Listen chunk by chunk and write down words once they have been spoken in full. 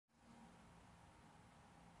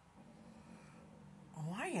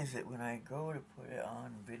funny is it when I go to put it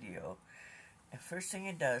on video, the first thing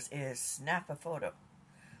it does is snap a photo.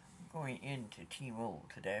 I'm going into T-Mobile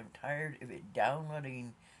today. I'm tired of it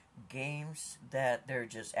downloading games that they're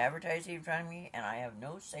just advertising in front of me, and I have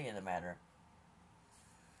no say in the matter.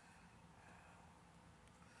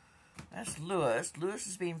 That's Lewis. Lewis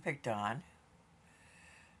is being picked on.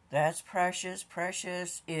 That's Precious.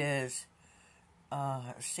 Precious is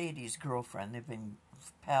Sadie's girlfriend. They've been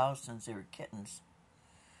pals since they were kittens.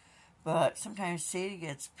 But sometimes Sadie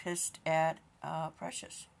gets pissed at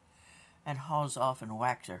Precious and hauls off and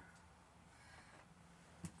whacks her.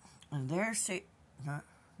 And there's Sadie.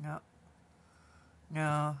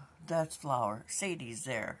 No, that's Flower. Sadie's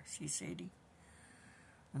there. See Sadie?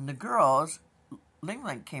 And the girls, Ling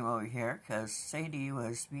Ling came over here because Sadie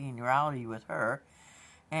was being rowdy with her.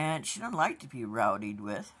 And she doesn't like to be rowdied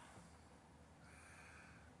with.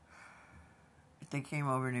 They came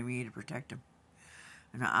over to me to protect them.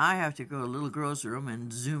 And I have to go to little girl's room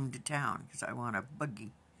and zoom to town because I want a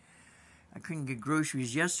buggy. I couldn't get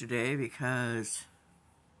groceries yesterday because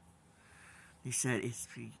they said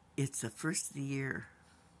it's the first of the year.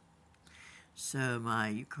 So my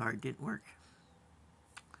U-card didn't work.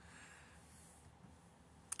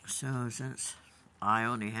 So since I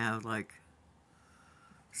only have like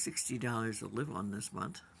 $60 to live on this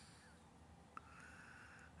month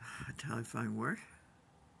until I find work,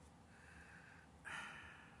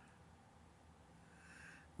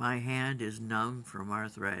 my hand is numb from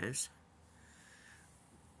arthritis.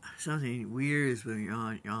 Something weird is going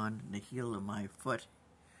on the heel of my foot.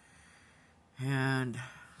 And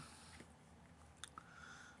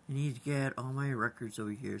I need to get all my records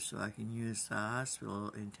over here so I can use the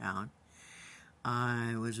hospital in town.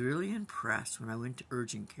 I was really impressed when I went to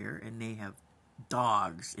urgent care and they have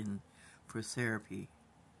dogs for therapy.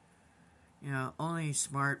 You know, only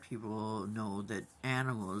smart people know that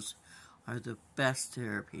animals are the best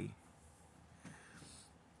therapy.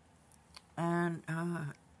 And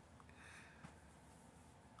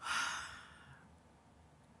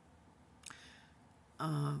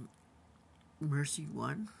Mercy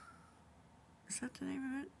One, is that the name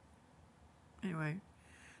of it? Anyway,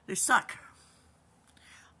 they suck.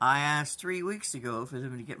 I asked 3 weeks ago for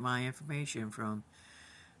them to get my information from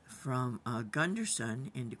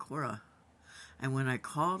Gunderson in Decorah. And when I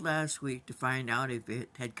called last week to find out if it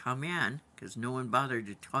had come in, because no one bothered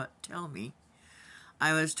to tell me,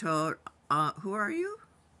 I was told, who are you?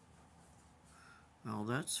 Well,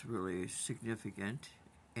 that's really significant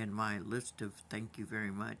in my list of thank you very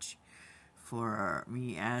much for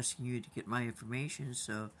me asking you to get my information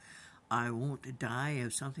so I won't die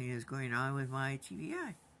of something that's going on with my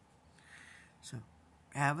TBI. So,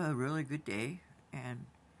 have a really good day, and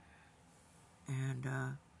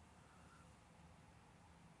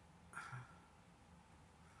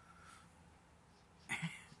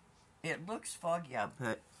it looks foggy out,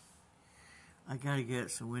 but I gotta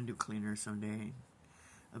get some window cleaner someday,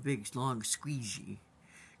 a big long squeegee,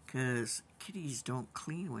 because kitties don't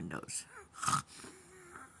clean windows.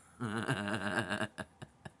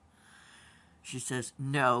 She says,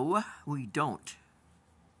 no, we don't.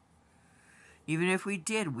 Even if we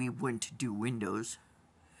did, we wouldn't do windows.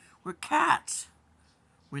 We're cats.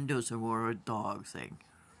 Windows are more a dog thing.